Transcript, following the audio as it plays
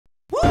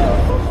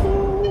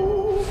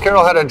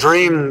Carol had a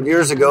dream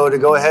years ago to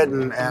go ahead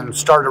and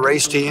start a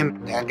race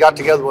team, and got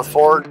together with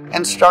Ford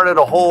and started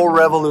a whole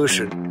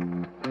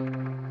revolution.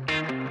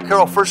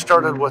 Carol first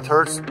started with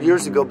Hertz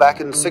years ago,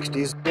 back in the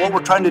 60s. What we're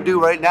trying to do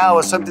right now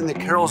is something that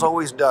Carol's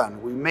always done.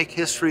 We make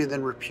history and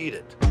then repeat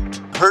it.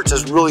 Hertz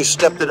has really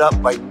stepped it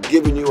up by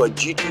giving you a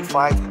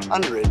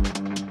GT500.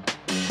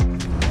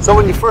 So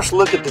when you first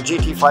look at the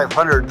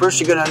GT500, first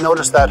you're going to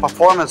notice that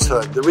performance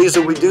hood. The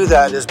reason we do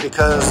that is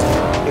because,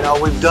 you know,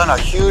 we've done a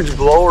huge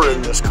blower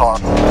in this car.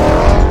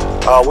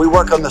 We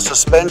work on the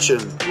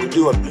suspension. We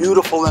do a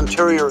beautiful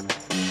interior.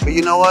 But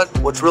you know what?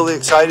 What's really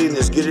exciting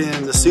is getting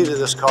in the seat of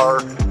this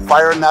car,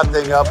 firing that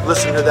thing up,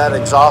 listening to that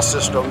exhaust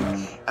system,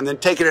 and then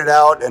taking it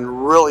out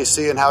and really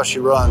seeing how she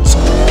runs.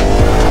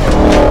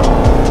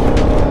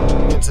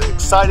 It's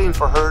exciting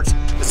for Hertz.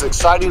 It's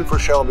exciting for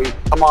Shelby.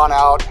 Come on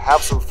out,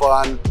 have some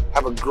fun,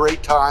 have a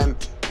great time,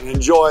 and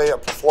enjoy a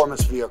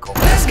performance vehicle.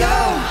 Let's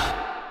go!